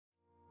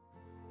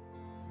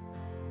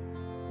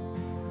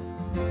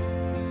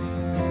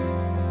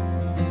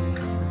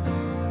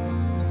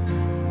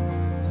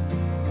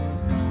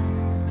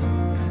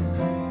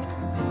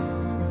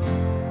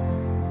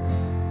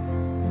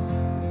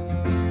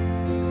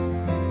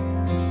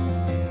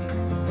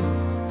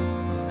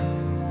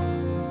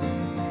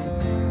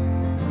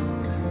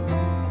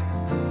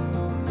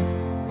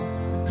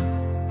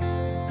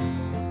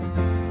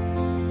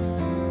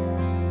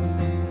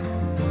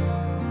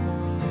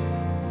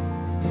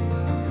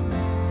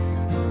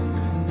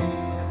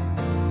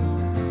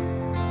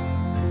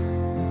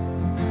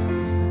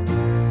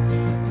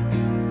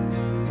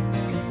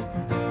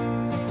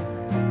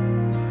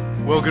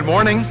Well, good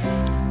morning.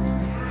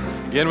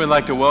 Again, we'd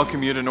like to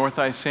welcome you to North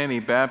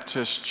Isani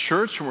Baptist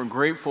Church, and we're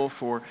grateful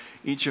for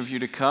each of you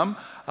to come.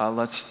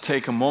 Let's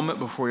take a moment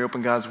before we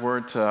open God's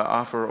Word to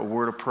offer a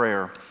word of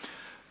prayer.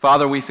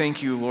 Father, we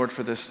thank you, Lord,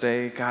 for this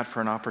day, God,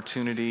 for an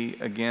opportunity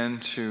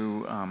again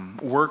to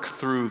work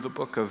through the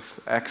book of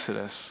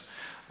Exodus.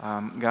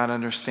 God,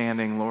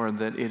 understanding, Lord,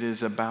 that it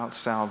is about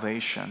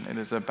salvation. It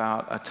is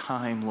about a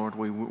time, Lord,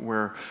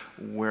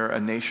 where a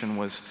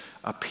nation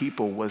a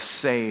people was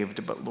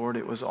saved. But, Lord,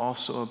 it was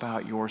also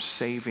about your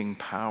saving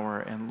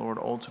power. And, Lord,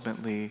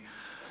 ultimately,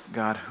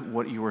 God,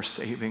 what you were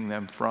saving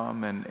them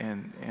from.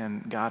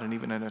 And God, and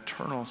even an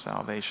eternal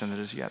salvation that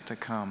is yet to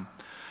come.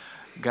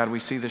 God, we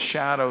see the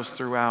shadows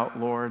throughout,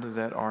 Lord,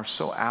 that are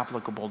so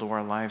applicable to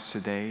our lives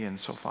today. And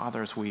so,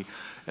 Father, as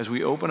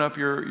we open up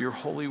your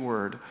holy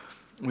word,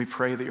 we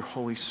pray that your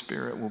Holy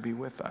Spirit will be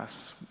with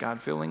us.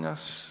 God, filling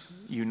us,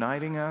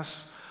 uniting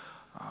us,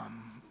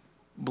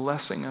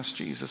 blessing us,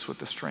 Jesus, with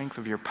the strength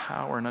of your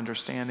power and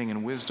understanding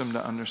and wisdom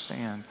to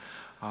understand,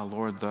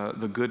 Lord,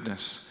 the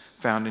goodness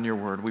found in your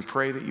word. We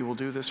pray that you will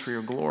do this for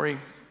your glory,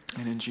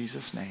 and in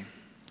Jesus' name,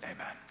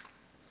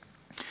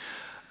 amen.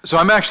 So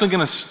I'm actually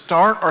going to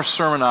start our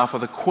sermon off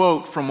with a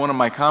quote from one of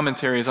my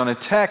commentaries on a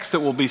text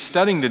that we'll be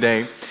studying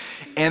today.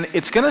 And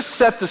it's going to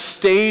set the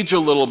stage a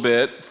little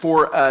bit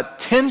for a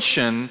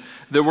tension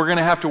that we're going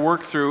to have to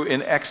work through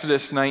in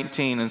Exodus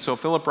 19. And so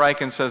Philip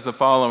Ryken says the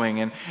following,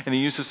 and he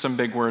uses some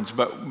big words,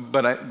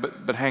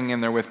 but hang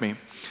in there with me.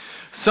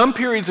 Some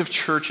periods of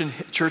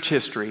church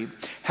history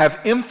have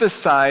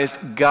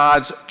emphasized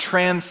God's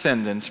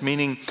transcendence,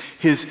 meaning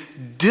his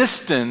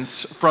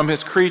distance from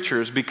his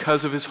creatures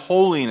because of his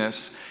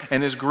holiness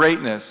and his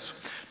greatness.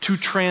 To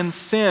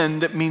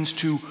transcend means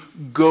to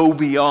go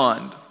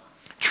beyond.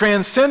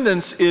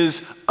 Transcendence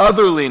is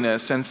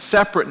otherliness and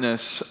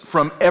separateness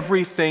from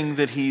everything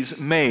that he's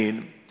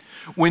made.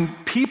 When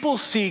people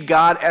see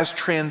God as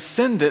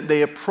transcendent,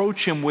 they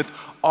approach him with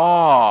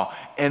awe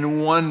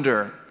and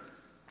wonder.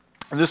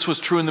 This was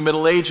true in the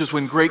Middle Ages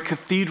when great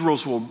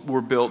cathedrals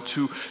were built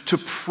to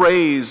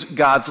praise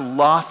God's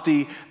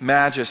lofty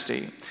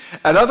majesty.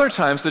 At other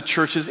times, the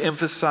church has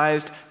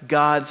emphasized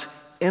God's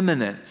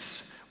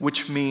immanence,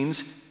 which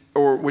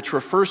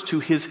refers to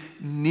his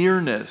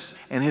nearness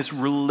and his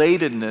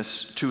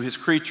relatedness to his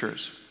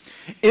creatures.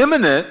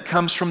 Immanent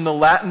comes from the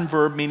Latin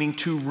verb meaning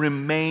to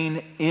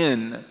remain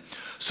in.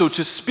 So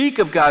to speak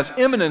of God's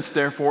immanence,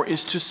 therefore,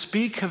 is to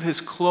speak of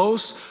his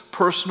close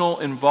personal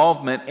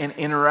involvement and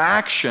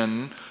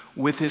interaction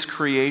with his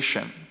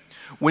creation.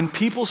 When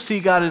people see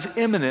God as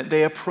immanent,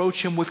 they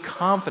approach him with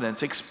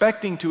confidence,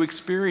 expecting to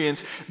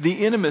experience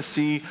the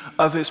intimacy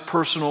of his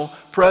personal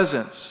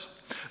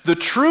presence. The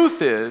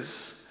truth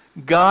is,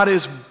 God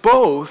is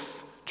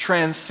both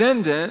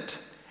transcendent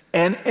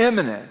and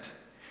immanent.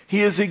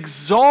 He is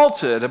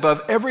exalted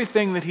above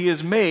everything that he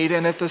has made,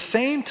 and at the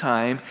same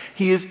time,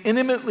 he is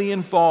intimately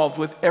involved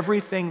with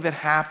everything that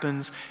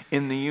happens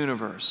in the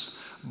universe.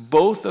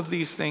 Both of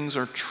these things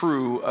are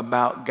true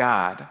about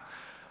God.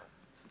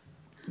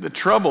 The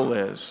trouble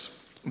is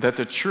that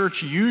the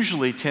church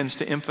usually tends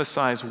to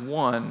emphasize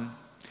one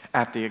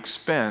at the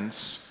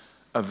expense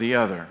of the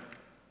other.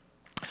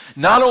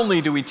 Not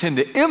only do we tend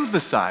to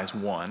emphasize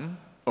one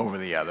over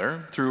the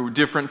other through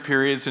different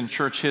periods in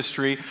church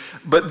history,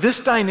 but this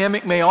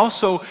dynamic may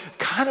also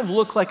kind of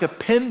look like a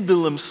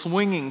pendulum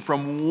swinging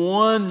from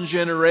one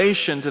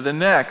generation to the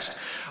next.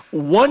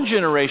 One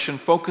generation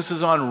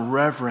focuses on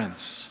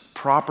reverence,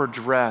 proper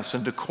dress,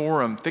 and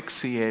decorum,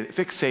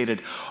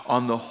 fixated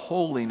on the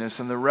holiness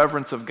and the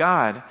reverence of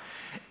God.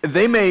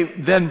 They may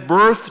then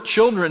birth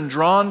children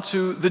drawn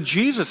to the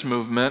Jesus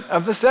movement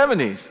of the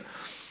 70s.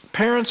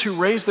 Parents who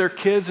raise their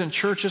kids in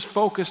churches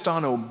focused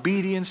on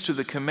obedience to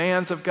the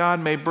commands of God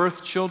may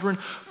birth children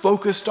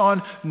focused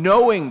on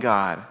knowing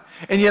God.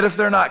 And yet if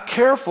they're not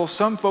careful,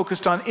 some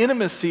focused on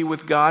intimacy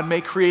with God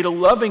may create a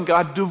loving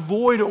God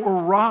devoid or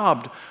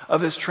robbed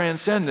of his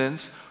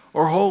transcendence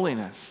or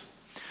holiness.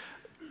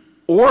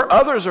 Or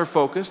others are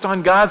focused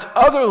on God's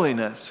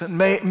otherliness and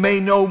may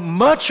know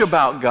much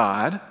about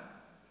God,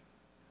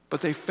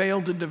 but they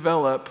fail to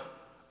develop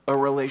a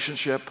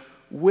relationship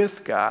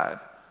with God.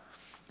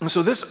 And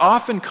so this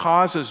often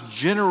causes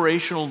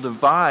generational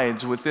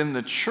divides within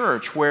the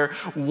church where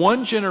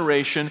one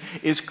generation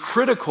is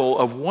critical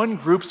of one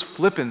group's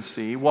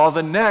flippancy while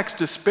the next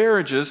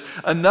disparages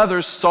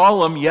another's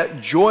solemn yet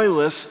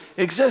joyless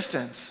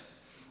existence.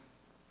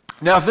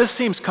 Now, if this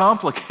seems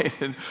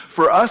complicated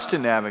for us to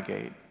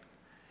navigate,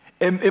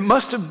 it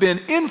must have been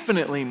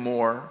infinitely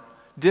more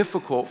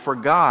difficult for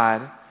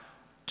God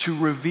to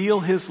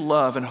reveal his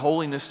love and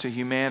holiness to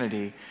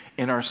humanity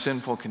in our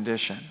sinful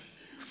condition.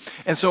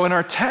 And so in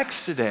our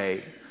text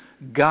today,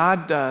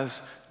 God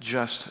does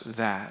just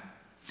that.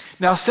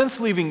 Now, since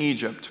leaving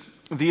Egypt,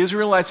 the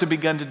Israelites had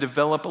begun to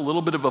develop a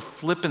little bit of a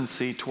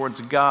flippancy towards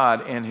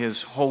God and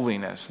His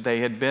holiness.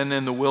 They had been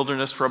in the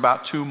wilderness for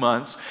about 2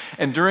 months,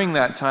 and during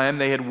that time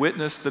they had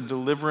witnessed the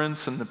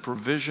deliverance and the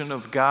provision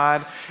of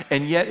God,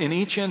 and yet in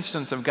each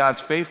instance of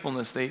God's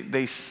faithfulness,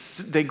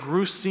 they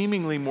grew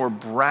seemingly more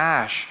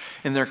brash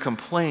in their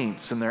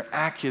complaints and their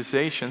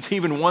accusations,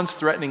 even once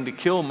threatening to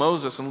kill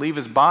Moses and leave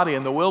his body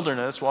in the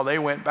wilderness while they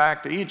went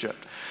back to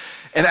Egypt.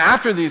 And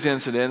after these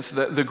incidents,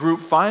 the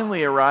group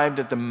finally arrived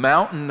at the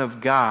mountain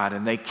of God,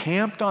 and they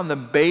camped on the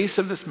base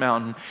of this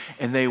mountain,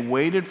 and they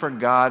waited for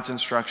God's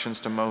instructions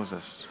to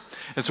Moses.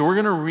 And so we're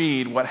going to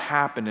read what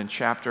happened in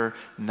chapter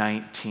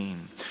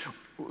 19,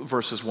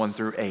 verses 1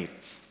 through 8.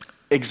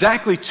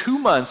 Exactly 2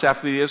 months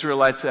after the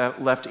Israelites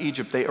left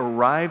Egypt, they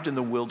arrived in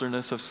the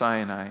wilderness of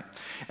Sinai.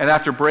 And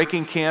after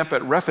breaking camp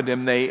at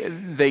Rephidim,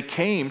 they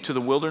came to the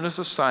wilderness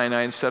of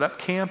Sinai and set up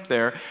camp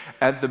there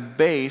at the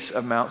base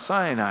of Mount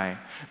Sinai.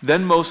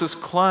 Then Moses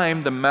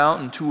climbed the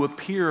mountain to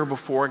appear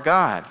before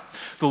God.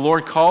 The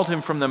Lord called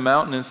him from the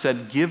mountain and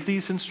said, "Give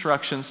these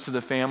instructions to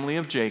the family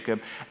of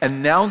Jacob.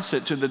 Announce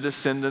it to the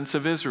descendants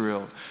of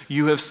Israel.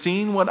 You have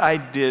seen what I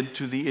did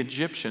to the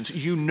Egyptians.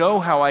 You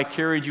know how I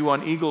carried you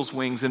on eagle's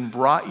wings and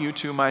brought you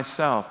to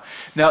myself.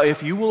 Now,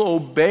 if you will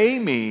obey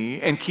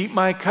me and keep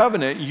my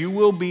covenant, you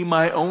will be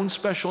my own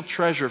special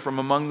treasure from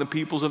among the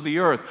peoples of the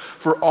earth,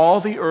 for all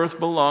the earth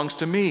belongs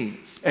to me.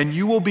 And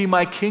you will be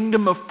my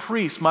kingdom of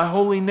priests, my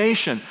holy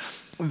nation.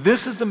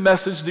 This is the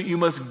message that you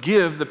must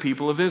give the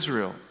people of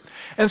Israel."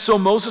 And so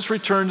Moses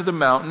returned to the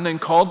mountain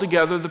and called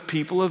together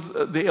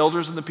the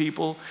elders of the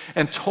people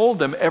and told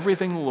them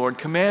everything the Lord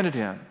commanded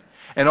him.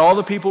 And all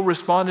the people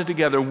responded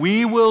together,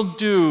 "We will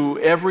do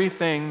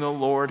everything the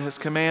Lord has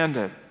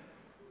commanded."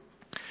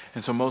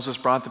 And so Moses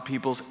brought the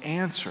people's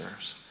answer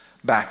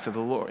back to the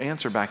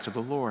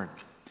Lord.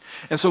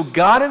 And so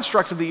God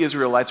instructed the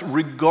Israelites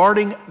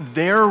regarding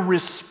their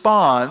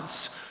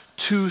response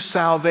to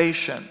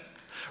salvation.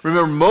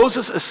 Remember,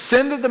 Moses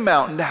ascended the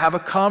mountain to have a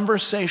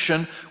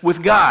conversation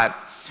with God.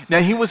 Now,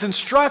 he was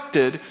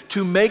instructed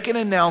to make an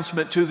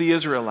announcement to the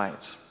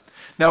Israelites.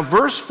 Now,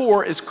 verse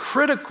 4 is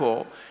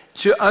critical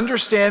to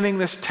understanding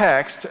this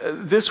text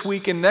this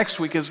week and next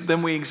week as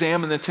then we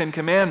examine the Ten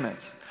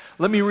Commandments.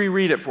 Let me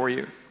reread it for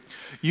you.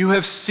 "You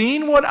have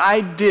seen what I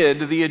did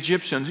to the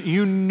Egyptians.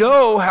 You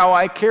know how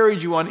I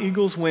carried you on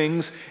eagle's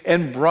wings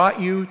and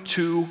brought you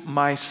to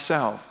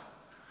myself."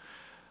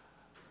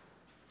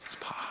 Let's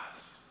pause.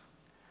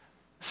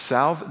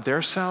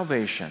 Their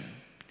salvation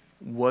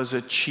was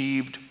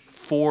achieved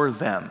for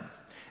them.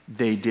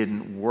 They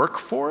didn't work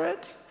for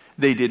it,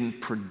 they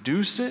didn't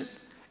produce it,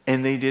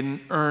 and they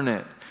didn't earn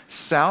it.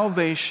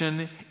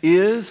 Salvation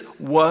is,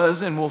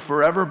 was, and will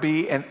forever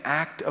be an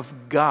act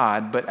of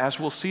God, but as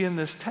we'll see in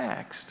this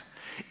text,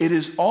 it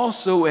is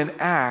also an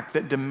act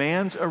that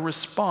demands a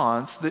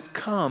response that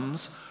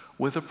comes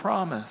with a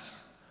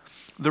promise.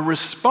 The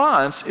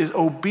response is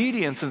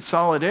obedience and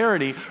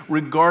solidarity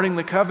regarding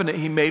the covenant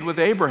he made with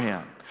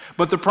Abraham.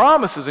 But the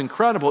promise is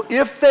incredible.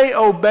 If they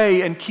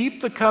obey and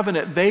keep the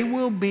covenant, they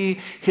will be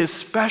his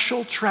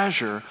special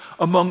treasure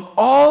among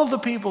all the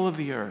people of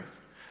the earth.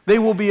 They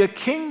will be a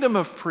kingdom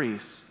of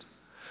priests.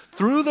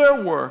 Through their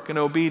work and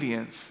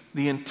obedience,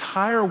 the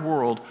entire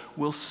world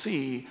will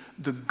see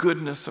the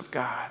goodness of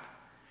God.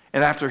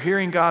 And after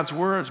hearing God's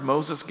words,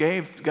 Moses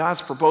gave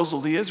God's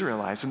proposal to the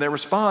Israelites, and their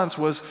response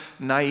was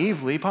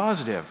naively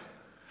positive.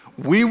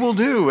 "We will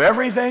do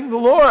everything the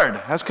Lord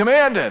has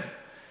commanded."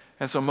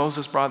 And so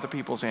Moses brought the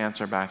people's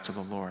answer back to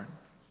the Lord.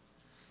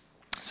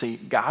 See,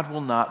 God will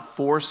not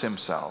force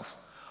himself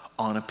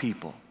on a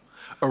people.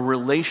 A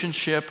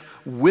relationship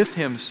with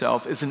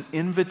himself is an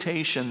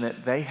invitation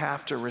that they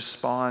have to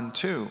respond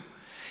to.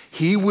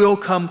 He will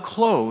come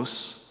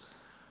close,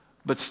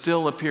 but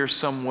still appear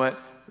somewhat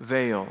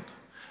veiled.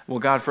 Well,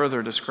 God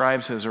further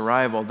describes his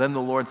arrival. "Then the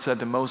Lord said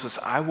to Moses,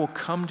 I will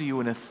come to you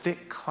in a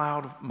thick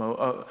cloud,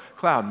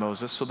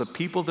 Moses, so the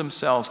people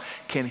themselves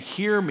can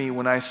hear me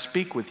when I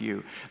speak with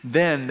you.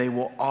 Then they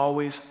will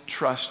always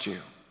trust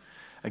you."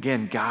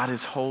 Again, God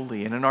is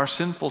holy, and in our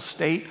sinful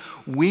state,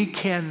 we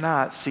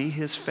cannot see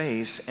his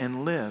face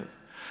and live.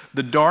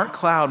 The dark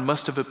cloud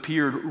must have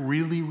appeared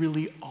really,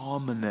 really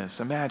ominous.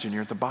 Imagine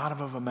you're at the bottom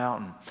of a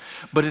mountain.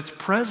 But its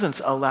presence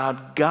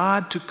allowed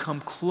God to come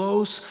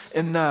close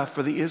enough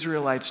for the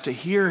Israelites to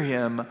hear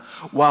him,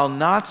 while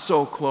not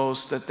so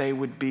close that they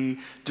would be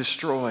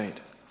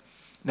destroyed.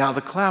 Now, the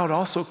cloud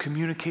also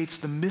communicates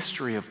the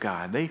mystery of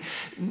God.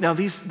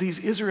 These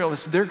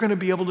Israelites, they're going to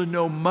be able to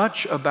know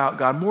much about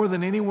God, more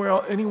than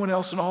anyone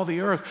else in all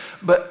the earth,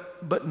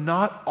 but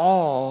not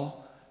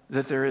all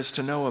that there is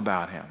to know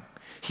about him.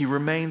 He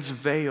remains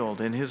veiled,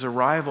 and his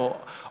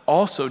arrival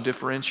also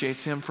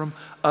differentiates him from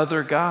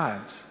other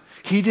gods.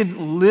 He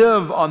didn't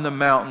live on the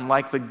mountain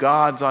like the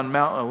gods on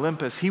Mount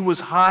Olympus. He was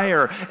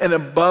higher and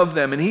above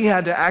them, and he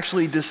had to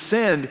actually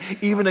descend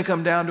even to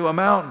come down to a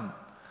mountain.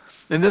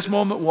 And this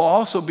moment will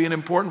also be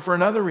important for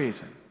another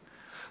reason.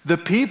 The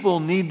people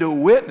need to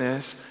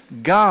witness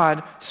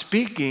God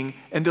speaking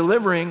and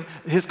delivering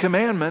his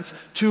commandments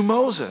to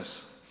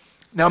Moses.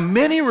 Now,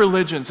 many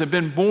religions have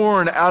been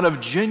born out of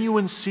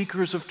genuine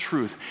seekers of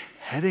truth,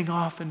 heading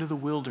off into the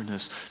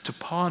wilderness to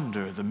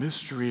ponder the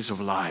mysteries of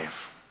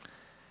life.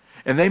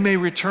 And they may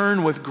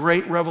return with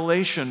great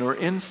revelation or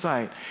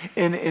insight.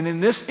 And in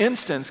this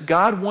instance,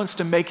 God wants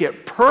to make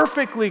it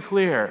perfectly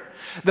clear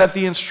that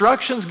the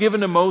instructions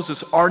given to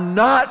Moses are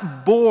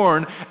not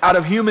born out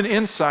of human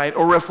insight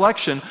or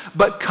reflection,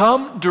 but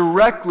come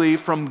directly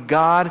from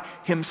God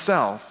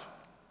himself.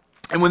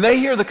 And when they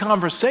hear the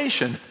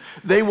conversation,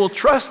 they will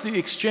trust the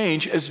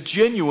exchange as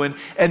genuine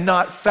and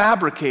not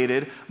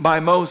fabricated by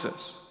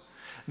Moses.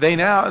 They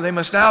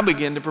must now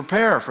begin to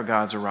prepare for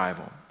God's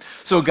arrival.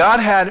 So God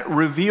had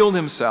revealed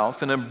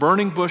himself in a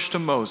burning bush to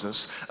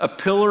Moses, a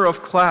pillar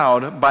of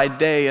cloud by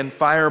day and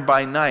fire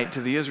by night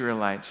to the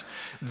Israelites.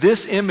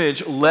 This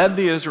image led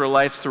the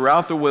Israelites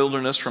throughout the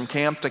wilderness from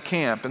camp to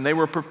camp, and they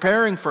were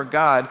preparing for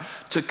God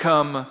to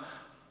come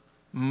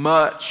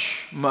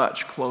much,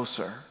 much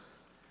closer.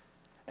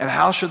 And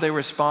how should they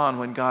respond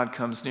when God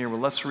comes near? Well,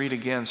 let's read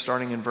again,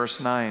 starting in verse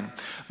 9.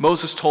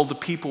 Moses told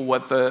the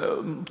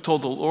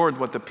Lord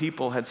what the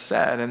people had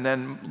said, and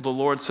then the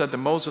Lord said to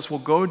Moses, "Well,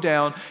 go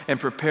down and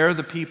prepare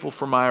the people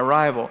for my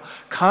arrival.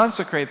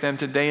 Consecrate them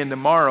today and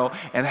tomorrow,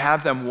 and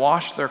have them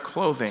wash their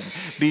clothing.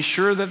 Be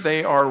sure that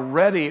they are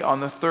ready on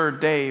the third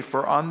day,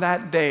 for on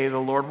that day the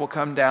Lord will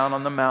come down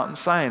on the mountain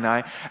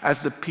Sinai as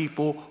the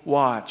people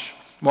watch.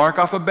 Mark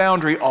off a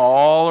boundary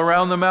all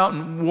around the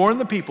mountain. Warn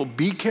the people,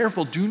 be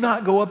careful, do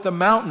not go up the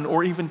mountain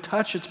or even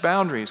touch its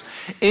boundaries.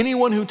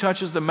 Anyone who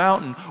touches the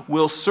mountain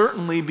will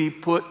certainly be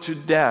put to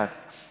death.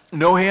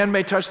 No hand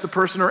may touch the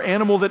person or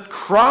animal that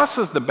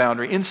crosses the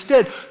boundary.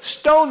 Instead,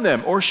 stone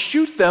them or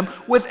shoot them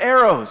with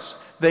arrows.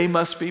 They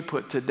must be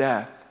put to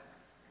death.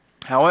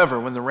 However,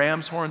 when the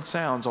ram's horn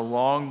sounds a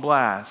long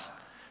blast,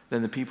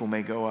 then the people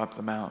may go up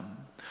the mountain."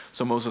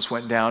 So Moses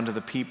went down to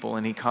the people,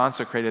 and he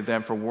consecrated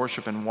them for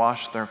worship and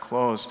washed their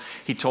clothes.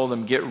 He told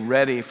them, "Get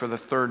ready for the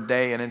third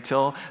day, and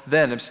until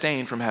then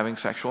abstain from having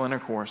sexual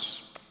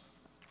intercourse."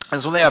 And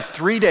so they have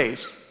 3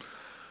 days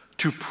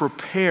to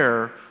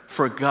prepare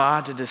for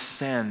God to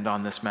descend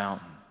on this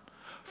mountain.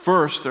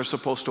 First, they're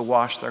supposed to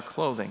wash their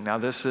clothing. Now,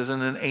 this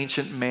isn't an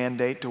ancient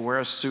mandate to wear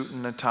a suit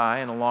and a tie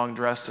and a long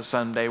dress to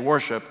Sunday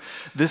worship.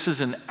 This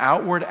is an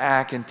outward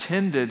act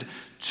intended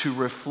to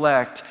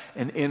reflect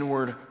an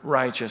inward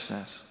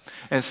righteousness.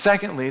 And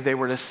secondly, they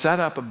were to set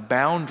up a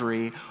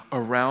boundary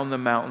around the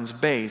mountain's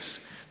base.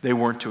 They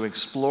weren't to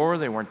explore,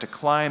 they weren't to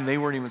climb, they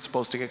weren't even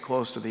supposed to get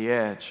close to the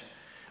edge.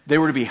 They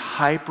were to be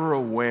hyper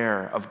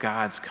aware of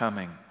God's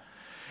coming.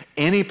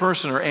 Any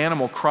person or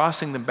animal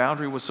crossing the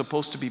boundary was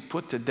supposed to be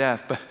put to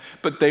death,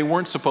 but they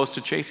weren't supposed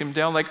to chase him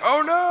down like,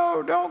 "Oh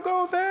no, don't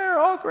go there,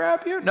 I'll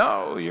grab you."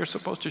 No, you're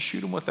supposed to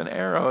shoot him with an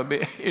arrow.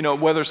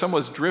 Whether someone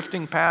was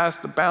drifting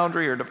past the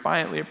boundary or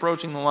defiantly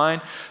approaching the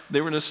line,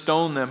 they were to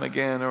stone them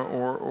again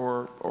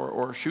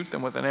or shoot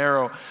them with an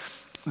arrow.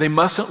 They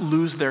mustn't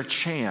lose their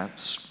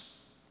chance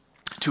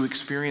to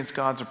experience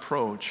God's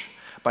approach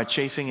by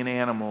chasing an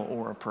animal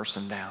or a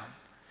person down.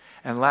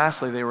 And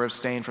lastly, they were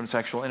abstained from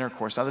sexual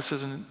intercourse. Now, this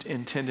isn't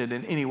intended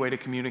in any way to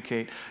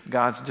communicate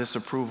God's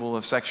disapproval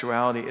of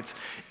sexuality.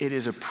 It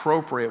is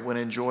appropriate when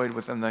enjoyed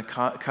within the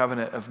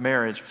covenant of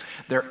marriage.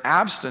 Their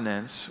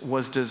abstinence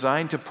was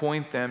designed to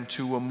point them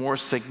to a more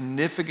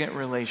significant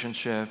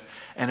relationship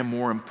and a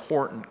more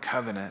important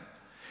covenant.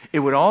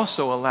 It would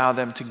also allow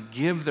them to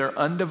give their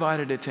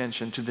undivided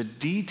attention to the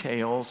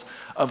details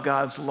of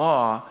God's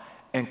law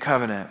and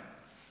covenant.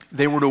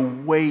 They were to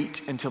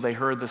wait until they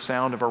heard the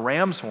sound of a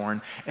ram's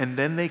horn, and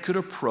then they could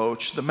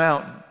approach the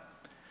mountain.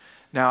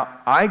 Now,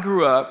 I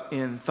grew up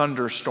in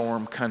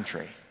thunderstorm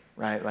country,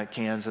 right? Like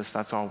Kansas,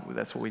 that's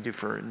what we do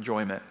for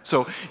enjoyment.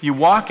 So you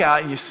walk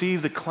out and you see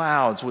the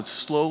clouds would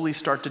slowly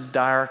start to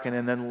darken,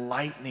 and then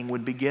lightning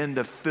would begin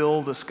to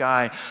fill the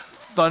sky.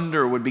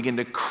 Thunder would begin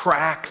to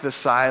crack the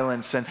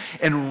silence,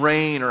 and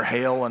rain or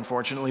hail,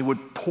 unfortunately,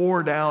 would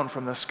pour down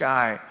from the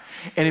sky.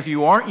 And if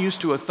you aren't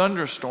used to a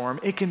thunderstorm,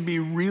 it can be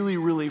really,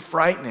 really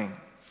frightening.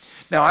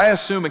 Now, I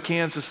assume a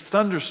Kansas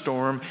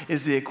thunderstorm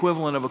is the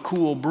equivalent of a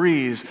cool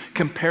breeze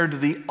compared to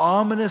the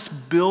ominous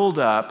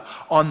buildup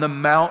on the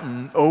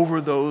mountain over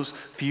those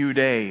few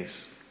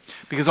days.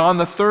 Because on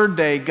the third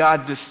day,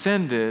 God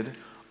descended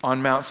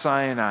on Mount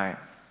Sinai.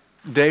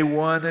 Day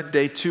 1 and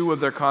day 2 of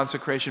their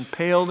consecration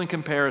paled in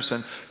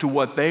comparison to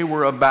what they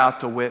were about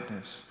to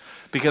witness.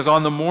 Because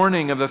on the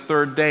morning of the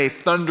third day,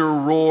 thunder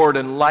roared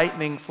and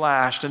lightning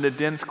flashed, and a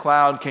dense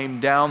cloud came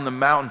down the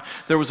mountain.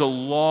 There was a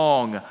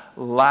long,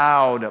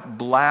 loud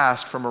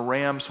blast from a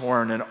ram's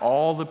horn, and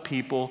all the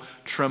people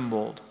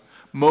trembled.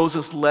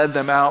 Moses led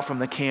them out from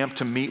the camp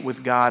to meet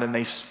with God, and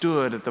they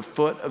stood at the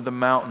foot of the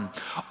mountain.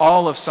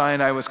 All of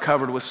Sinai was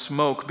covered with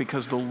smoke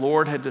because the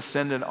Lord had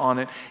descended on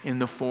it in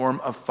the form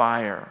of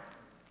fire.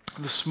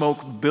 The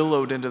smoke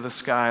billowed into the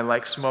sky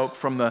like smoke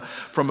from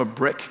a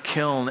brick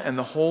kiln, and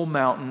the whole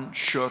mountain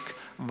shook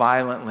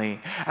violently.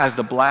 As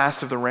the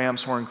blast of the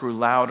ram's horn grew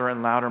louder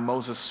and louder,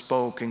 Moses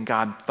spoke, and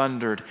God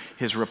thundered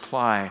his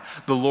reply.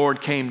 The Lord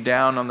came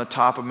down on the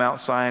top of Mount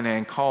Sinai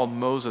and called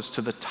Moses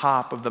to the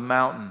top of the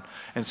mountain.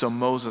 And so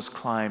Moses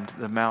climbed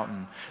the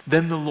mountain.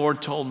 Then the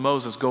Lord told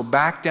Moses, "Go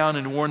back down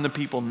and warn the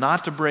people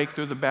not to break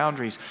through the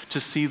boundaries to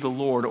see the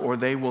Lord, or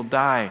they will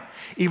die.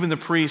 Even the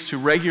priests who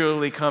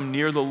regularly come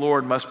near the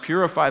Lord must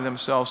purify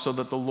themselves so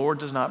that the Lord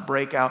does not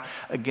break out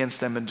against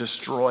them and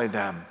destroy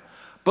them."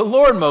 "But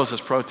Lord,"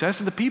 Moses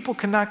protested, "the people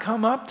cannot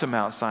come up to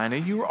Mount Sinai.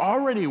 You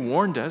already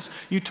warned us.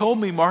 You told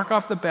me, mark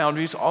off the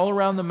boundaries all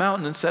around the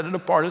mountain and set it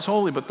apart as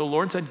holy. But the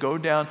Lord said, go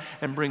down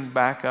and bring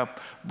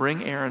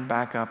Aaron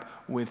back up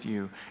with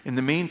you. In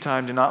the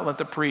meantime, do not let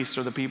the priests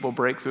or the people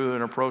break through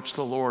and approach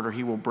the Lord, or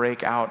he will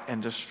break out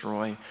and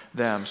destroy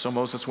them." So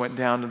Moses went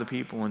down to the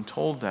people and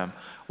told them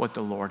what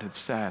the Lord had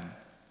said.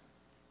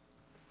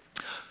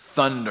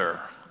 Thunder,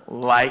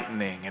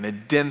 lightning, and a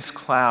dense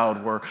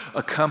cloud were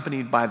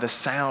accompanied by the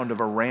sound of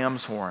a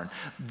ram's horn.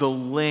 The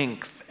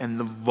length and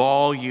the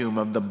volume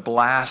of the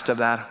blast of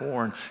that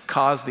horn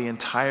caused the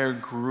entire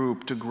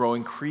group to grow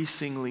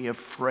increasingly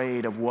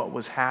afraid of what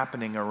was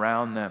happening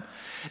around them.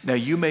 Now,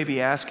 you may be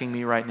asking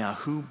me right now,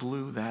 who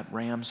blew that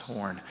ram's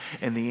horn?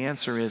 And the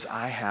answer is,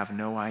 I have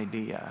no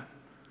idea.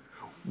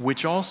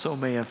 Which also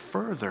may have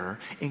further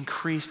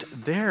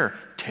increased their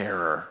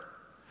terror.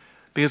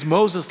 Because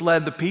Moses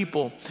led the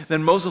people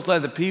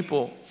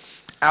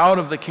out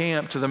of the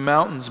camp to the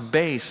mountain's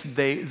base.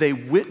 They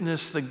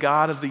witnessed the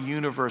God of the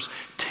universe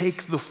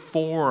take the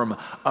form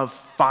of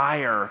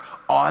fire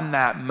on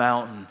that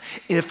mountain.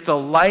 If the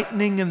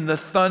lightning and the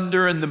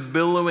thunder and the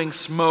billowing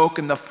smoke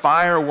and the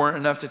fire weren't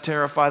enough to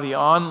terrify the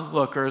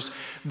onlookers,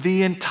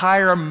 the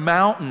entire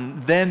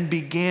mountain then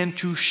began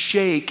to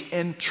shake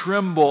and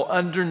tremble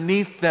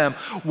underneath them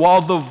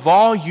while the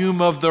volume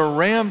of the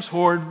ram's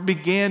horn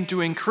began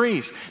to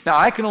increase. Now,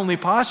 I can only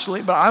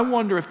postulate, but I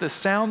wonder if the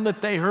sound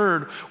that they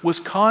heard was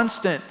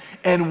constant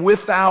and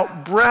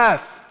without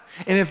breath.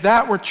 And if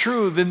that were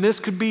true, then this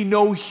could be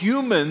no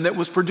human that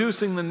was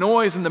producing the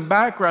noise in the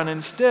background.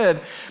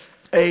 Instead,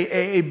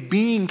 a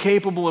being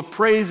capable of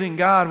praising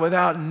God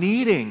without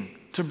needing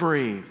to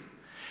breathe.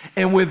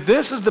 And with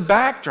this as the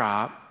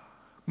backdrop,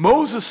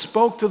 Moses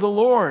spoke to the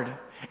Lord,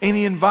 and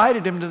he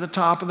invited him to the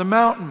top of the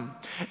mountain.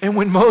 And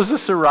when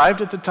Moses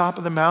arrived at the top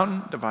of the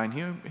mountain, divine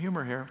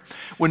humor here,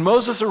 when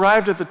Moses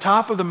arrived at the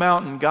top of the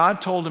mountain,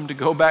 God told him to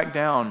go back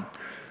down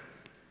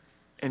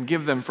and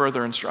give them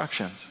further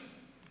instructions.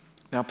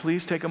 Now,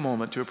 please take a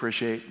moment to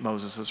appreciate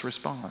Moses'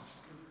 response.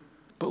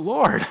 "But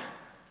Lord,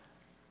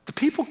 the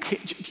people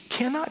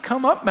cannot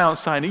come up Mount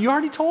Sinai. You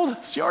already told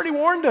us. You already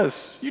warned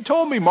us. You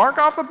told me, mark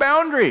off a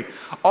boundary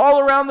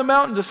all around the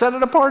mountain to set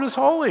it apart as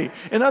holy."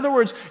 In other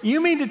words, you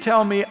mean to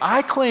tell me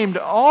I claimed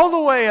all the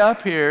way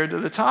up here to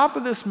the top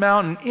of this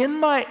mountain in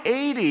my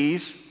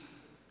 80s,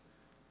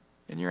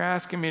 and you're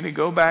asking me to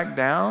go back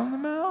down the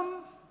mountain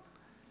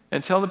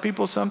and tell the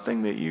people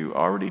something that you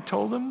already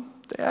told them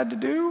they had to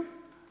do?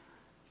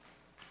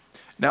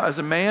 Now, as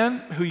a man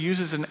who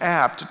uses an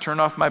app to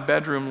turn off my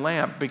bedroom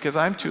lamp because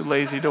I'm too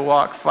lazy to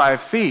walk 5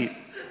 feet,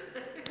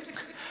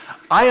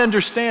 I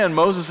understand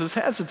Moses'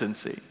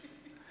 hesitancy.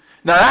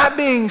 Now, that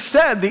being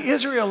said, the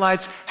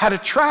Israelites had a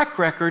track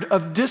record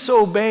of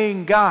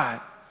disobeying God,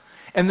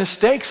 and the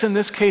stakes in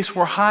this case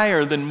were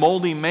higher than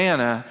moldy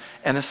manna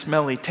and a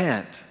smelly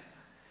tent.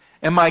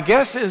 And my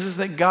guess is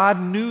that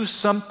God knew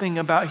something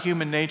about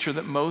human nature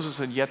that Moses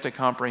had yet to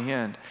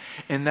comprehend,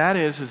 and that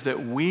is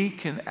that we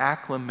can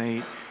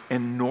acclimate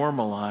and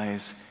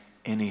normalize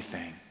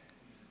anything.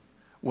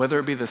 Whether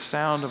it be the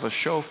sound of a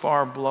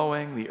shofar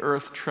blowing, the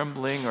earth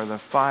trembling, or the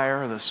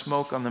fire, or the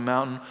smoke on the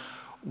mountain,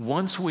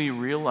 once we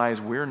realize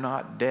we're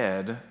not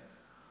dead,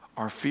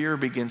 our fear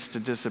begins to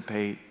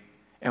dissipate,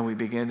 and we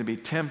begin to be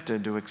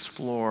tempted to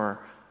explore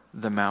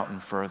the mountain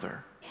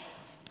further.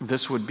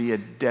 This would be a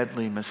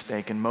deadly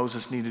mistake, and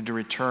Moses needed to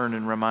return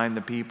and remind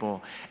the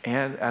people,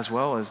 and as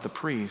well as the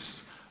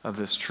priests, of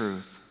this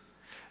truth.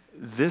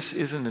 This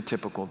isn't a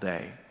typical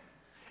day.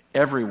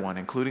 Everyone,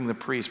 including the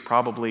priest,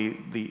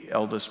 probably the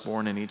eldest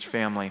born in each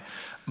family,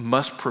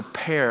 must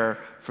prepare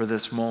for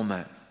this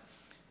moment.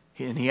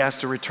 And he has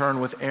to return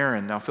with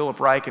Aaron. Now, Philip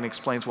Ryken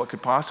explains what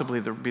could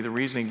possibly be the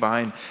reasoning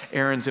behind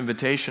Aaron's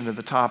invitation to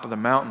the top of the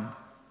mountain.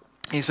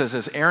 He says,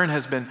 as Aaron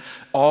has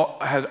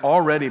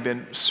already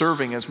been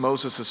serving as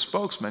Moses'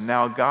 spokesman,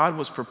 now God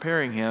was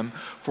preparing him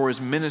for his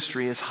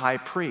ministry as high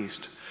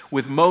priest.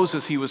 With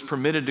Moses, he was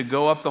permitted to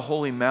go up the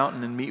holy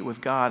mountain and meet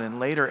with God, and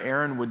later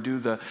Aaron would do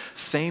the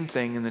same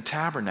thing in the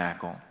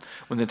tabernacle.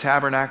 When the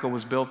tabernacle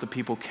was built, the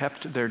people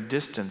kept their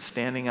distance,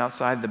 standing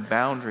outside the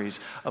boundaries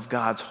of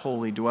God's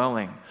holy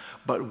dwelling.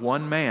 But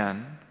one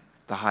man,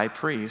 the high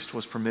priest,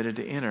 was permitted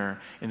to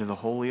enter into the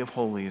Holy of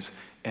Holies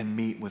and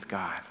meet with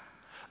God.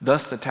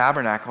 Thus, the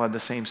tabernacle had the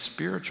same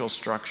spiritual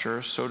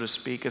structure, so to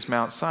speak, as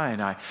Mount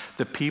Sinai.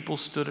 The people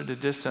stood at a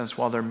distance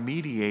while their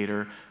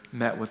mediator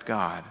met with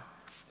God.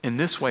 In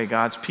this way,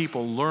 God's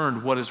people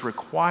learned what is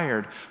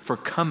required for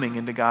coming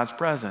into God's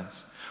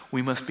presence.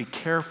 We must be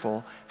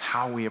careful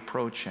how we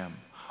approach him.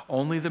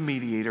 Only the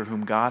mediator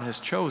whom God has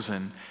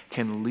chosen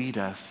can lead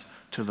us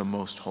to the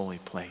most holy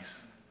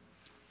place.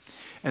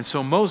 And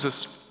so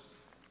Moses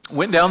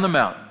went down the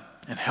mountain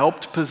and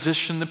helped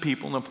position the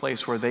people in a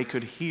place where they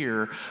could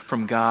hear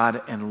from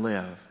God and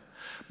live.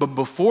 But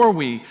before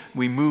we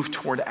move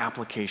toward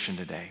application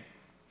today,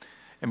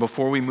 and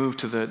before we move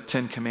to the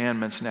 10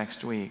 Commandments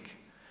next week,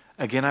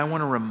 again, I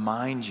want to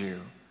remind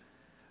you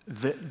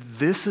that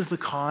this is the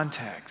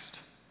context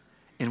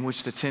in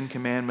which the 10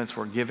 Commandments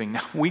were given.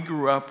 Now, we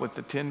grew up with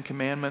the 10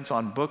 Commandments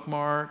on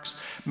bookmarks.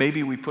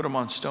 Maybe we put them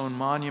on stone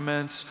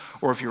monuments,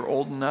 or if you're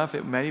old enough,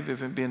 it may have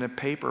even been a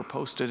paper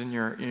posted in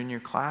your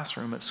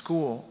classroom at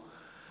school.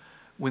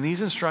 When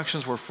these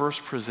instructions were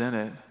first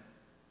presented,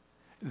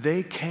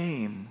 they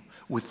came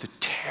with the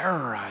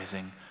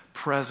terrorizing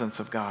presence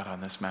of God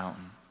on this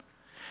mountain.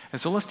 And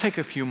so let's take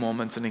a few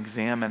moments and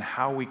examine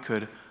how we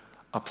could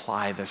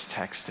apply this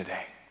text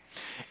today.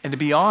 And to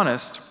be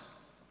honest,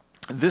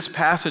 this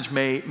passage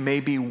may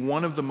be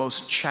one of the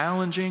most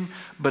challenging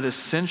but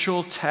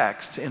essential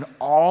texts in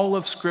all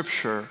of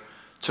Scripture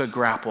to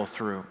grapple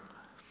through.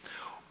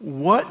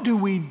 What do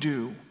we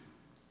do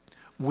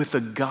with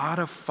a God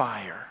of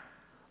fire,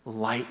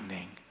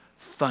 lightning,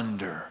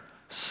 thunder,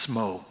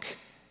 smoke,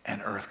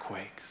 and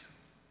earthquakes?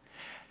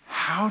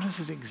 How does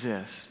it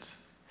exist?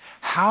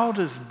 How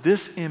does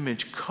this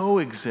image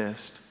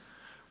coexist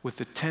with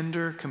the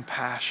tender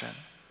compassion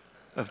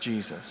of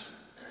Jesus?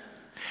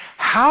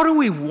 How do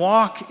we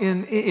walk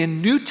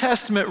in New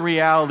Testament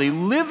reality,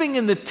 living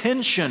in the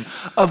tension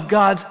of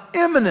God's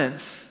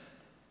immanence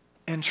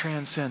and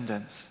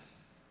transcendence?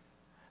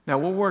 Now,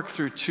 we'll work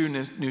through two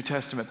New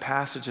Testament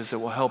passages that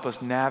will help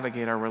us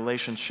navigate our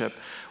relationship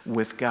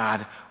with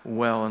God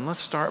well. And let's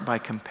start by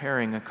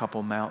comparing a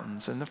couple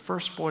mountains. And the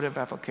first point of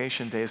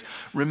application today is,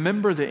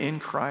 remember that in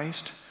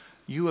Christ,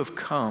 you have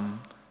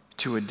come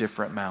to a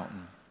different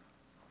mountain.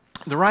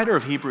 The writer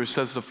of Hebrews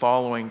says the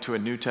following to a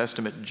New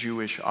Testament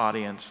Jewish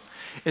audience.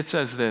 It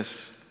says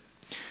this: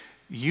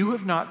 "You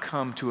have not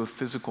come to a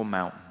physical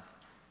mountain,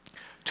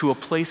 to a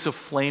place of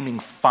flaming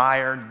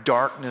fire,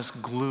 darkness,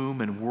 gloom,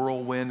 and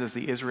whirlwind as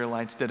the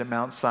Israelites did at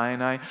Mount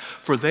Sinai,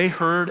 for they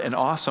heard an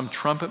awesome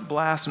trumpet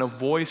blast and a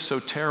voice so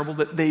terrible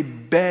that they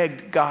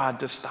begged God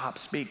to stop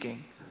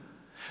speaking.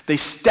 They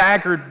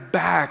staggered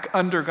back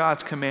under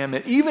God's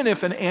commandment. Even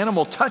if an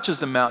animal touches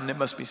the mountain, it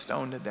must be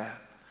stoned to death."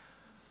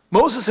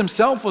 Moses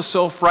himself was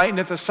so frightened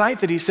at the sight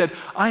that he said,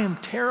 "I am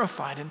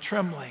terrified and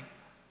trembling."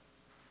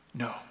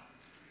 No.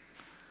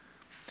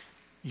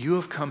 You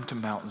have come to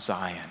Mount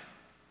Zion,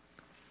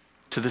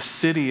 to the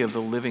city of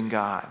the living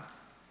God,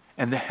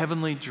 and the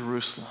heavenly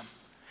Jerusalem,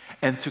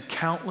 and to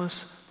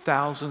countless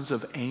thousands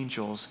of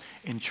angels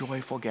in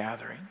joyful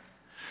gathering.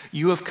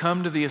 You have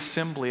come to the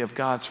assembly of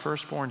God's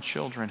firstborn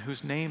children,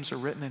 whose names are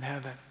written in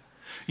heaven.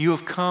 You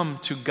have come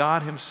to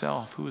God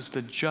himself, who is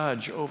the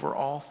judge over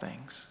all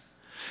things.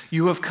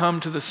 You have come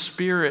to the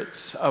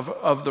spirits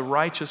of the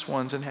righteous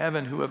ones in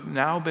heaven who have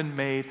now been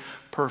made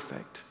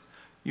perfect.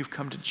 You've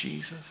come to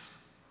Jesus,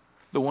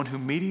 the one who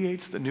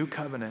mediates the new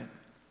covenant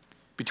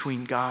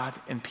between God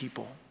and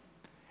people,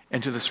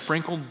 and to the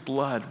sprinkled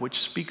blood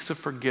which speaks of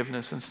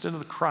forgiveness instead of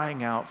the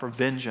crying out for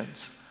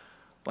vengeance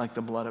like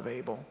the blood of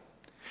Abel.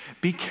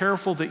 Be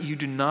careful that you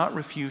do not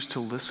refuse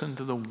to listen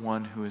to the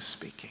one who is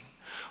speaking.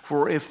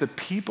 For if the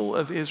people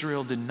of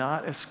Israel did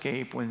not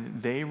escape when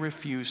they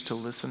refused to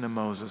listen to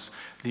Moses,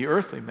 the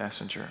earthly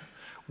messenger,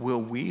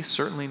 will we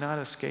certainly not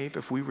escape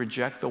if we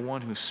reject the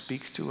one who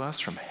speaks to us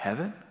from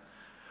heaven?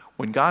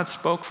 When God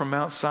spoke from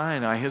Mount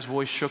Sinai, his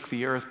voice shook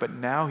the earth, but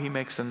now he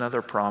makes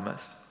another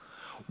promise.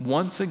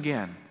 Once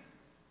again,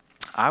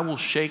 I will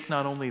shake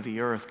not only the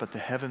earth, but the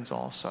heavens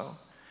also.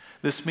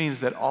 This means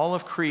that all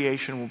of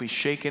creation will be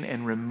shaken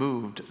and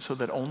removed so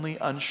that only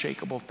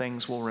unshakable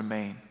things will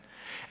remain.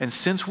 And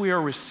since we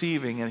are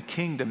receiving a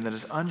kingdom that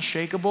is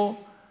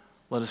unshakable,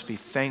 let us be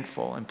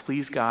thankful and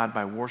please God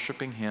by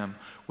worshiping him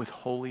with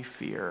holy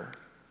fear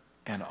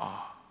and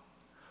awe.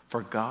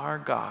 For our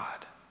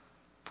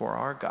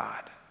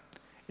God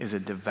is a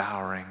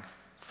devouring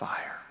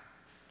fire.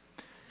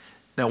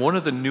 Now, one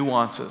of the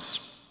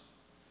nuances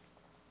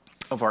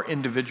of our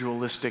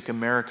individualistic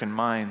American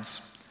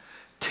minds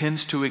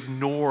tends to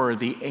ignore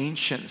the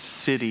ancient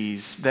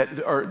cities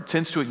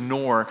tends to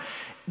ignore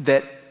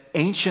that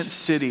ancient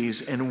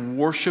cities and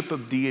worship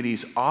of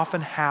deities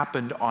often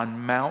happened on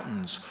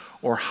mountains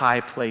or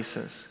high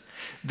places.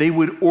 They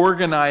would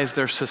organize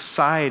their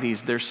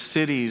societies, their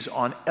cities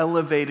on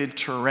elevated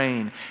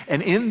terrain.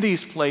 And in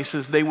these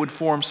places, they would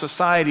form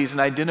societies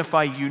and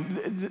identify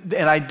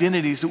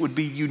identities that would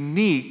be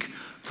unique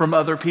from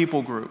other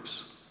people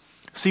groups.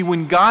 See,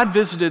 when God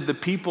visited the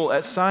people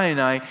at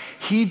Sinai,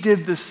 he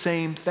did the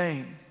same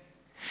thing.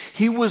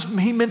 He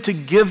meant to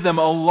give them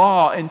a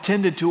law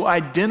intended to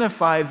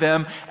identify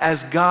them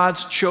as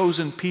God's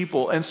chosen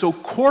people. And so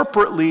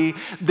corporately,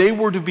 they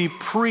were to be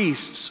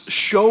priests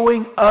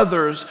showing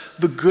others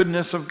the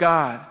goodness of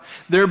God.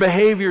 Their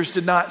behaviors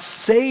did not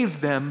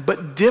save them,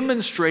 but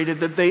demonstrated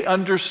that they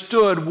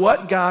understood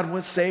what God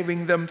was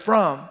saving them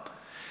from.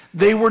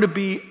 They were to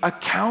be a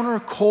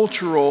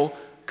countercultural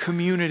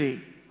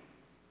community.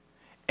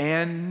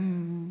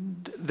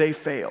 And they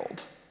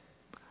failed.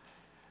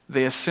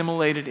 They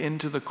assimilated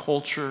into the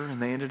culture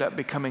and they ended up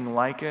becoming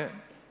like it.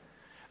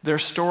 Their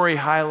story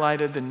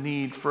highlighted the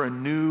need for a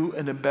new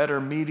and a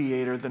better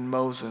mediator than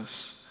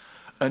Moses,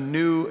 a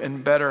new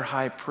and better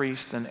high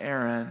priest than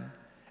Aaron,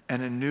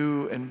 and a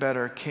new and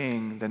better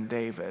king than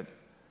David.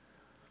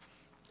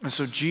 And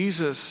so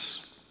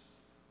Jesus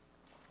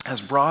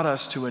has brought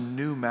us to a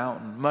new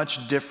mountain,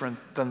 much different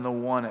than the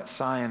one at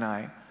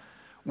Sinai,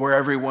 where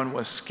everyone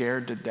was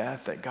scared to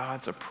death at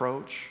God's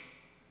approach.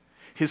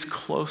 His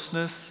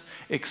closeness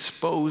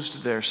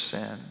exposed their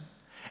sin,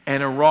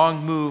 and a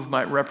wrong move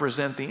might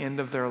represent the end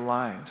of their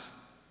lives.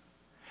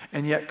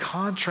 And yet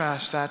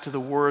contrast that to the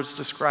words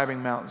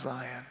describing Mount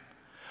Zion,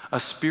 a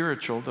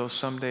spiritual, though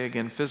someday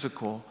again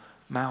physical,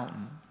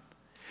 mountain.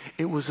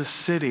 It was a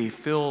city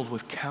filled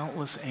with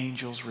countless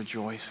angels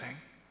rejoicing.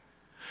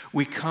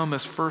 We come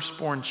as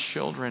firstborn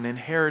children,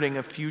 inheriting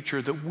a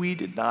future that we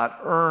did not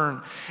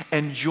earn,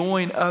 and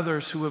join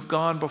others who have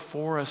gone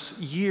before us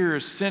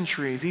years,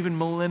 centuries, even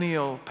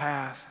millennial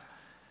past.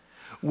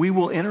 We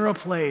will enter a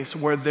place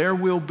where there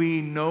will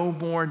be no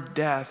more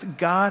death.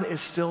 God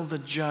is still the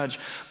judge,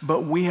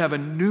 but we have a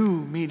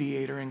new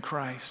mediator in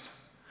Christ.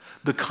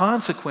 The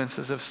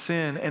consequences of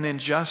sin and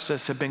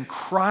injustice have been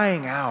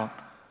crying out.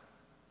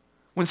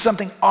 When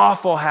something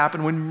awful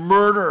happened, when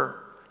murder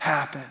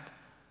happened,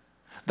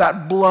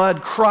 that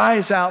blood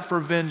cries out for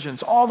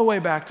vengeance all the way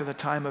back to the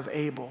time of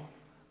Abel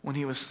when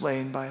he was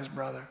slain by his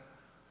brother.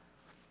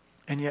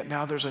 And yet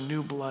now there's a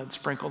new blood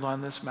sprinkled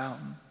on this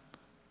mountain.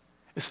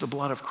 It's the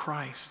blood of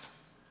Christ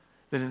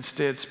that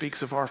instead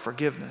speaks of our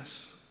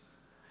forgiveness.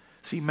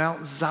 See,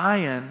 Mount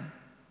Zion,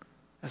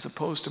 as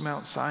opposed to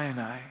Mount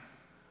Sinai,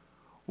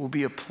 will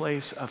be a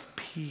place of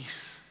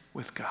peace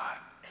with God,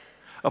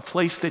 a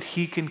place that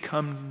he can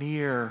come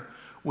near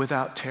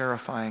without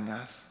terrifying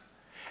us.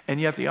 And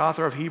yet the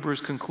author of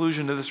Hebrews'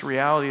 conclusion to this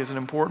reality is an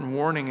important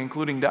warning,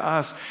 including to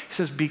us. He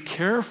says, be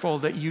careful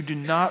that you do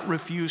not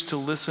refuse to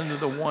listen to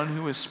the one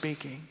who is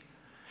speaking.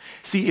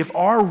 See, if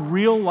our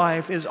real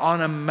life is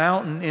on a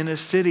mountain in a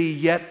city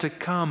yet to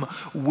come,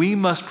 we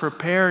must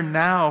prepare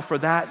now for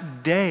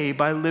that day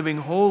by living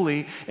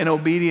holy and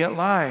obedient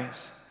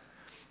lives.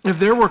 If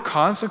there were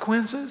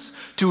consequences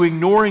to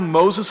ignoring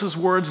Moses'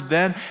 words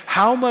then,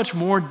 how much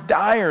more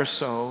dire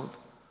so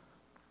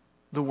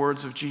the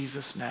words of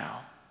Jesus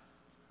now?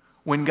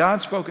 When God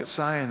spoke at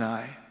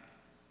Sinai,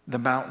 the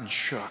mountain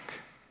shook.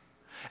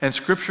 And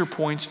Scripture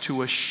points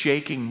to a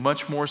shaking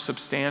much more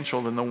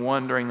substantial than the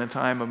one during the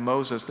time of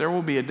Moses. There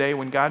will be a day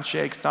when God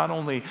shakes not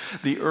only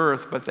the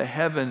earth, but the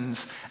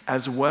heavens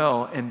as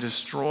well, and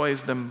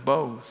destroys them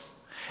both.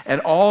 And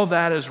all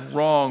that is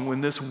wrong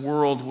when this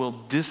world will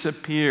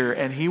disappear,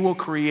 and he will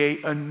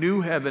create a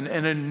new heaven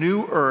and a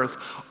new earth,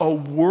 a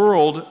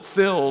world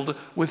filled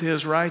with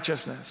his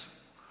righteousness.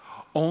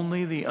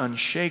 Only the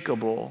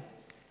unshakable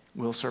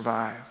will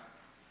survive.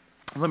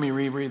 Let me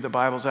reread the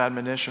Bible's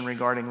admonition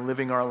regarding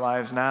living our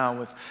lives now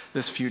with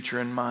this future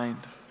in mind.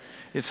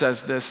 It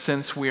says this,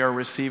 since we are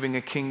receiving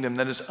a kingdom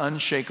that is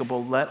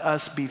unshakable, let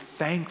us be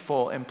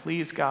thankful and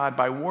please God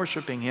by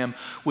worshiping him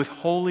with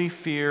holy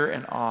fear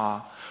and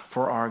awe,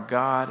 for our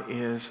God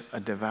is a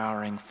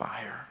devouring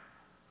fire.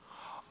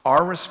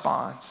 Our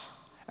response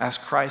as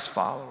Christ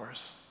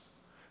followers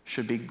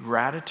should be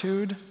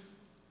gratitude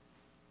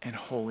and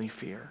holy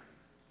fear.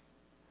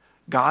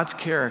 God's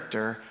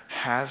character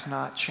has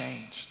not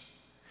changed.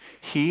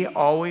 He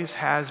always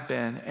has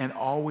been and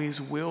always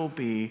will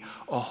be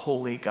a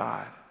holy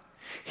God.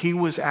 He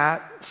was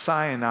at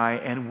Sinai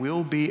and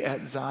will be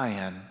at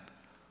Zion,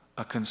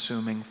 a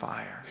consuming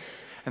fire.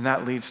 And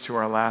that leads to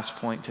our last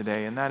point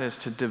today, and that is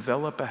to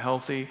develop a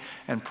healthy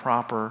and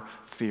proper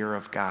fear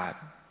of God.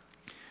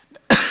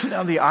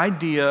 Now, the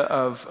idea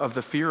of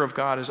the fear of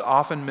God is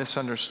often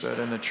misunderstood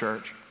in the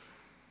church.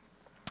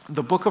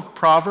 The book of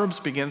Proverbs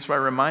begins by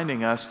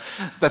reminding us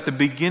that the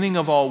beginning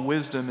of all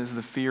wisdom is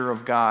the fear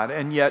of God.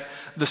 And yet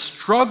we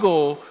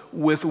struggle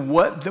with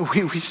what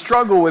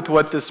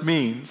this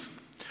means.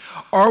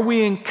 Are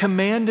we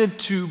commanded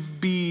to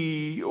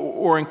be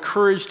or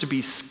encouraged to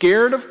be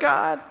scared of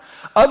God?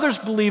 Others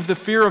believe the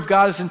fear of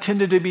God is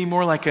intended to be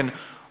more like an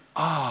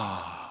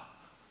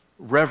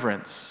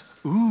reverence.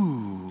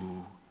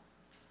 Ooh,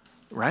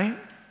 right?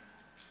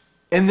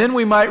 And then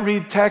we might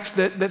read texts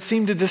that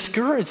seem to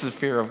discourage the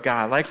fear of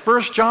God. Like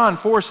 1 John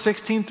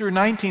 4:16 through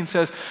 19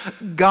 says,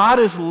 God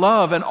is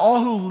love, and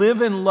all who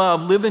live in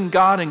love live in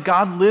God, and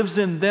God lives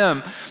in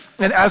them.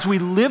 And as we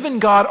live in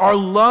God, our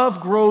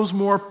love grows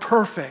more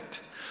perfect,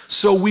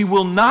 So we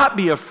will not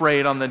be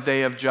afraid on the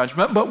day of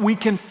judgment, but we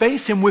can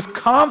face him with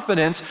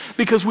confidence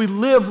because we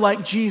live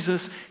like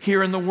Jesus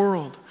here in the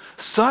world.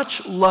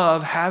 Such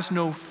love has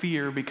no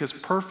fear because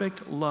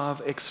perfect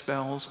love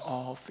expels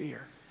all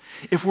fear.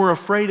 If we're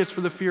afraid, it's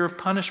for the fear of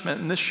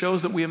punishment, and this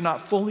shows that we have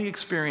not fully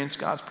experienced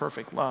God's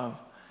perfect love.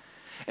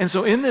 And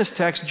so in this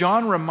text,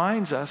 John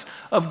reminds us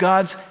of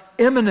God's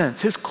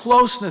immanence, his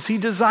closeness. He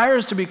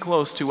desires to be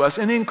close to us.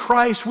 And in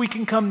Christ, we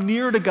can come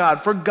near to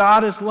God, for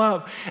God is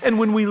love. And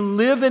when we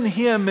live in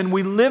him and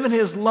we live in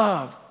his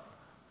love,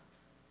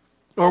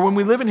 or when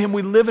we live in him,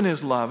 we live in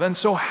his love. And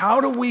so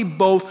how do we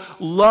both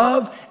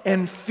love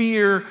and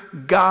fear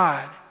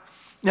God?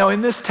 Now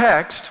in this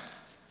text,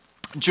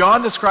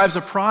 John describes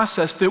a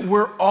process that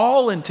we're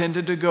all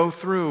intended to go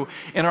through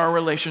in our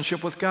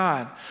relationship with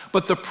God.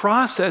 But the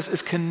process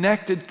is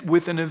connected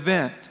with an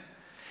event,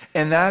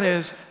 and that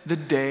is the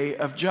day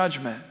of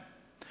judgment.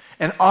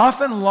 And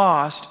often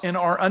lost in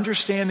our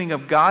understanding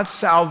of God's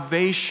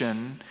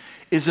salvation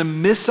is a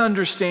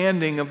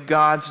misunderstanding of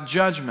God's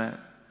judgment.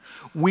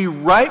 We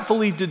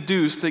rightfully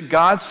deduce that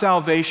God's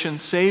salvation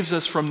saves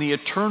us from the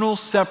eternal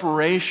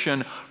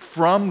separation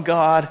from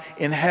God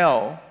in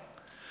hell.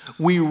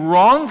 We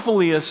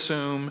wrongfully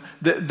assume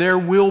that there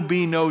will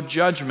be no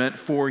judgment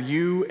for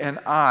you and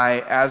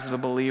I as the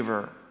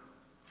believer.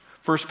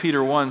 1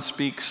 Peter 1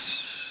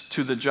 speaks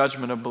to the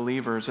judgment of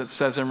believers. It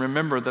says, "And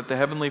remember that the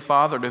Heavenly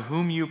Father to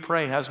whom you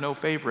pray has no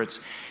favorites.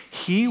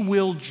 He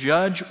will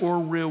judge or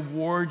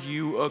reward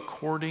you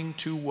according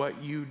to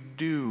what you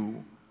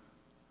do.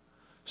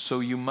 So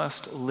you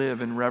must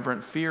live in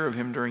reverent fear of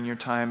him during your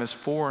time as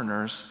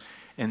foreigners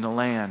in the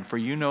land. For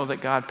you know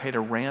that God paid a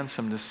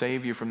ransom to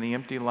save you from the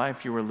empty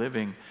life you were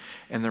living.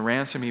 And the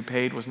ransom he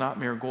paid was not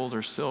mere gold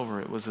or silver.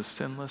 It was a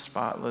sinless,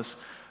 spotless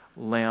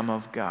Lamb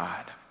of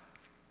God.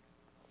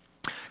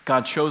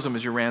 God chose him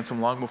as your ransom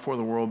long before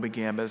the world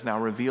began, but has now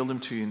revealed him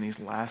to you in these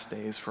last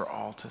days for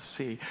all to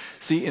see."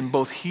 See, in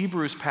both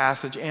Hebrews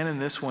passage and in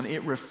this one,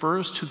 it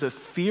refers to the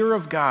fear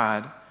of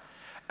God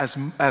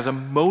as a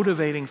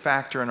motivating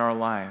factor in our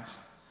lives.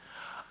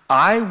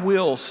 I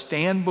will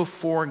stand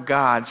before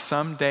God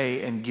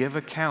someday and give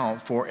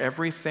account for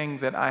everything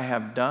that I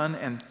have done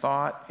and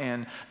thought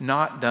and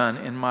not done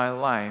in my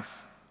life.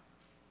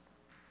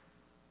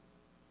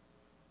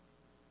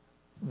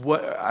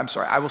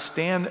 I will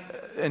stand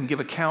and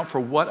give account for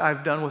what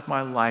I've done with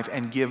my life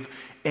and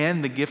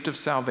the gift of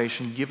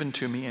salvation given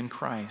to me in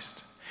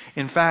Christ.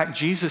 In fact,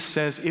 Jesus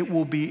says it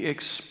will be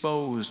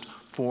exposed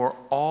for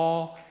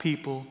all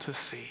people to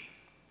see.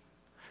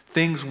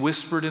 Things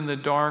whispered in the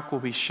dark will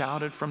be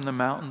shouted from the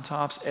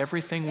mountaintops.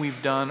 Everything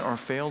we've done or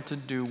failed to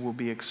do will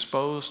be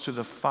exposed to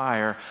the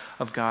fire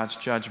of God's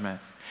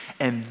judgment.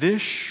 And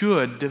this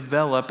should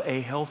develop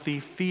a healthy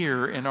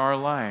fear in our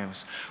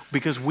lives,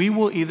 because we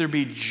will either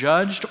be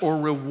judged or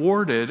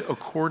rewarded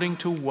according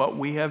to what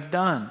we have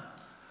done.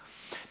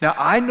 Now,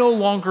 I no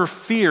longer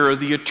fear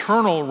the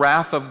eternal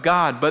wrath of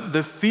God, but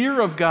the fear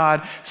of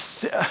God,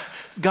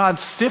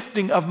 God's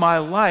sifting of my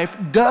life,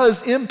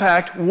 does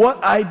impact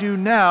what I do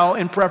now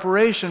in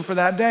preparation for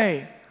that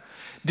day.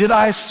 Did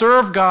I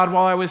serve God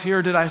while I was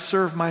here? Did I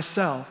serve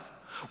myself?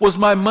 Was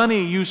my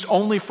money used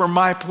only for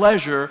my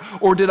pleasure,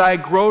 or did I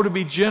grow to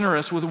be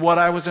generous with what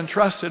I was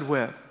entrusted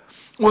with?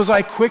 Was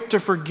I quick to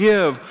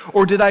forgive,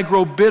 or did I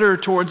grow bitter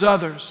towards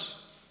others?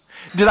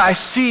 Did I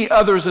see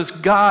others as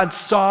God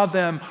saw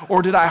them,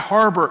 or did I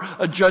harbor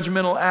a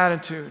judgmental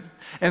attitude?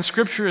 And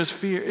Scripture is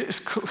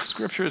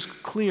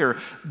clear.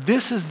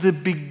 This is the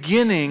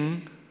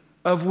beginning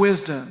of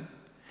wisdom.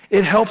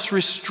 It helps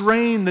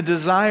restrain the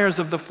desires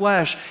of the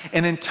flesh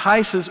and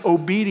entices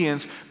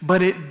obedience,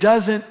 but it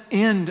doesn't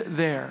end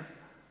there.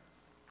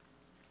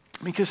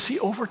 Because see,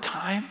 over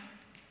time,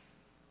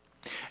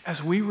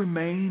 as we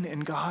remain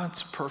in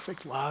God's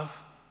perfect love,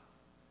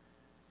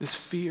 this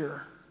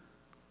fear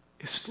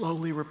is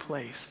slowly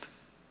replaced.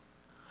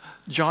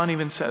 John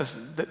even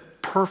says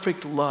that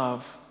perfect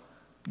love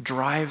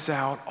drives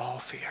out all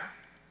fear.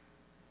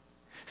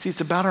 See,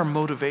 it's about our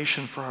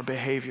motivation for our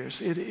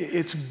behaviors.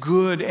 It's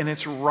good and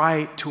it's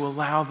right to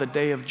allow the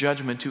day of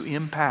judgment to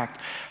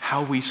impact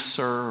how we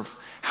serve,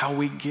 how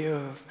we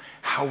give,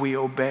 how we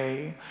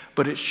obey,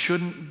 but it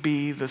shouldn't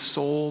be the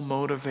sole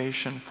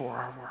motivation for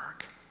our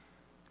work.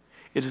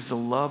 It is the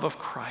love of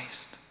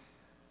Christ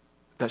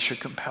that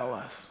should compel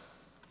us.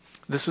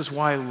 This is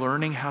why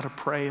learning how to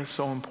pray is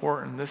so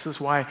important. This is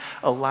why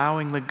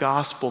allowing the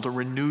gospel to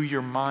renew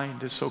your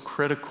mind is so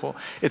critical.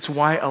 It's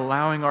why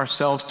allowing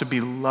ourselves to be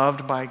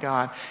loved by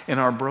God in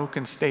our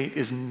broken state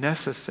is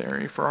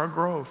necessary for our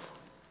growth.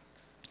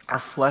 Our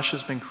flesh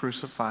has been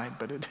crucified,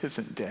 but it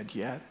isn't dead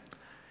yet.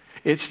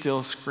 It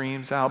still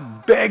screams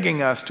out,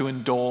 begging us to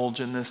indulge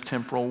in this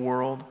temporal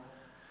world.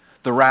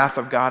 The wrath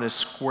of God is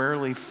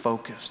squarely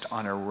focused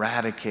on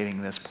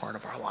eradicating this part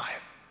of our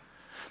life.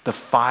 The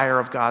fire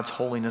of God's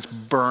holiness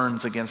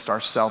burns against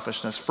our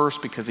selfishness,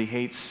 first because he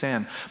hates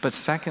sin, but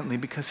secondly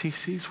because he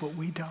sees what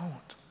we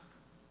don't.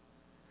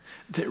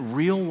 That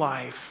real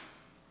life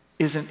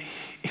isn't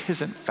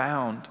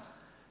found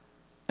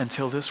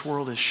until this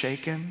world is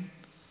shaken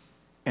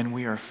and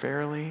we are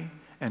fairly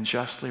and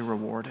justly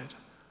rewarded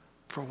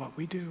for what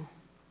we do.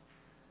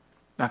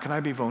 Now, can I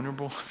be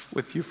vulnerable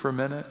with you for a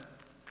minute?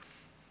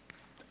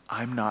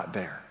 I'm not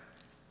there.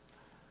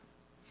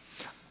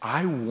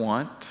 I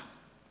want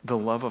the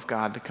love of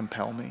God to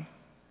compel me,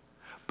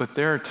 but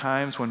there are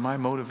times when my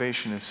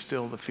motivation is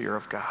still the fear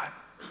of God.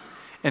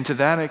 And to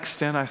that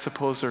extent, I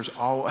suppose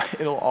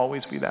it'll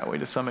always be that way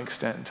to some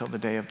extent until the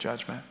day of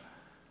judgment.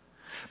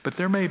 But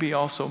there may be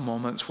also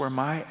moments where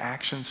my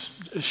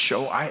actions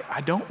show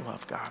I don't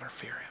love God or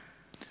fear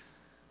him,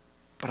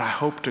 but I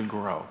hope to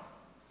grow.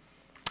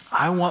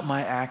 I want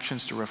my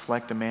actions to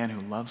reflect a man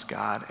who loves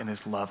God and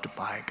is loved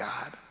by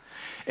God.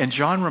 And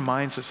John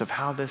reminds us of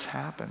how this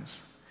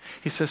happens.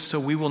 He says, so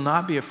we will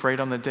not be afraid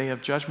on the day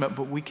of judgment,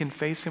 but we can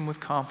face him with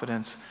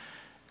confidence.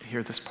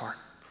 Hear this part.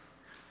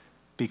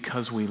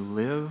 Because we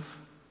live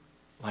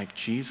like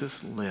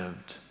Jesus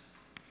lived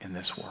in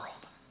this world.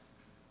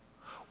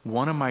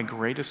 One of my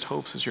greatest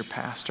hopes as your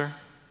pastor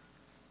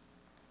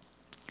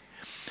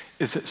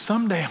is that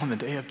someday on the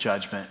day of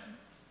judgment,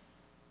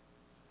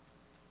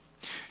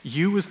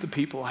 you as the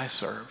people I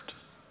served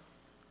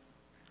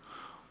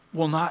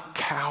will not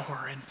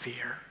cower in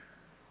fear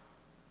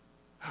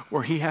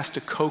where he has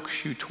to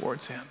coax you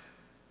towards him.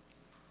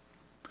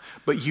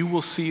 But you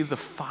will see the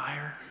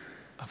fire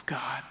of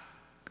God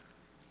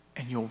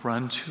and you'll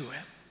run to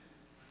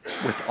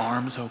it with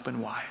arms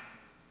open wide.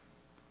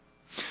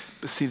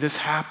 But see, this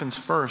happens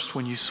first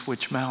when you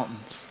switch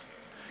mountains.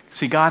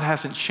 See, God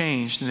hasn't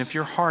changed, and if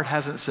your heart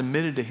hasn't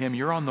submitted to him,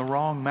 you're on the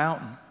wrong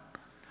mountain.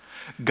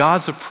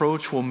 God's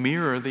approach will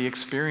mirror the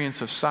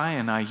experience of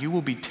Sinai. You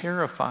will be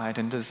terrified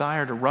and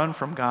desire to run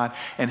from God,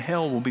 and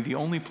hell will be the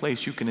only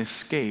place you can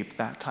escape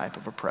that type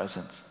of a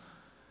presence.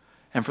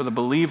 And for the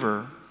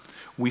believer,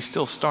 we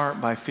still start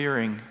by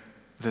fearing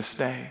this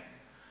day,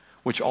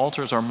 which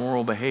alters our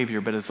moral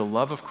behavior, but as the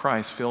love of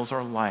Christ fills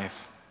our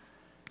life,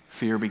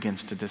 fear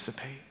begins to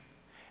dissipate.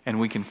 And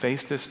we can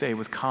face this day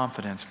with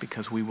confidence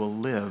because we will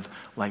live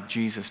like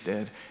Jesus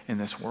did in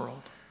this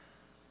world.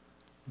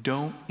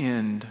 Don't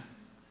end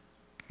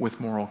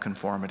with moral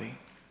conformity.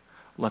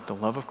 Let the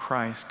love of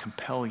Christ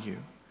compel you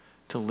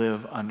to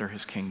live under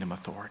his kingdom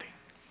authority.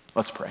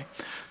 Let's pray.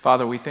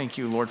 Father, we thank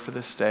you, Lord, for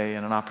this day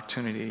and an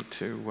opportunity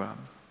to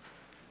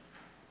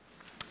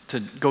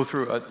go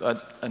through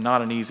a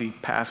not an easy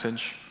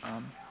passage,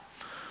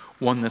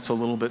 one that's a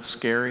little bit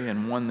scary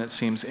and one that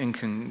seems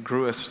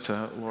incongruous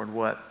to, Lord,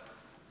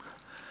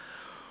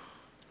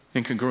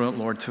 incongruent,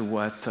 Lord, to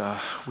what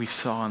we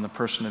saw in the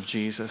person of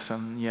Jesus.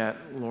 And yet,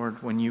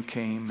 Lord, when you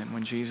came and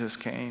when Jesus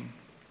came,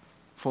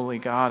 fully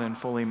God and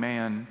fully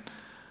man,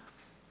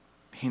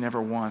 he never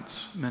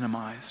once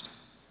minimized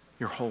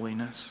your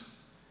holiness.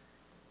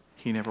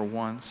 He never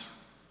once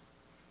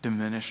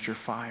diminished your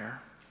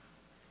fire.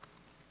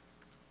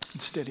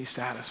 Instead, he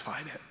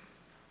satisfied it.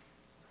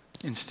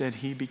 Instead,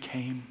 he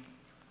became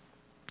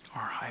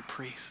our high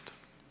priest.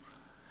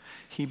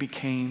 He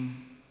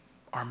became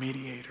our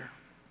mediator.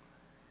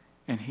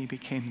 And he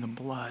became the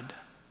blood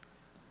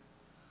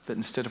that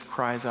instead of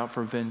cries out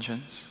for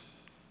vengeance,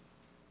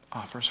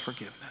 offers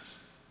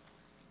forgiveness.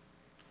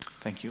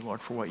 Thank you, Lord,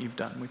 for what you've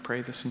done. We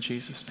pray this in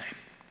Jesus' name.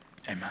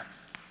 Amen.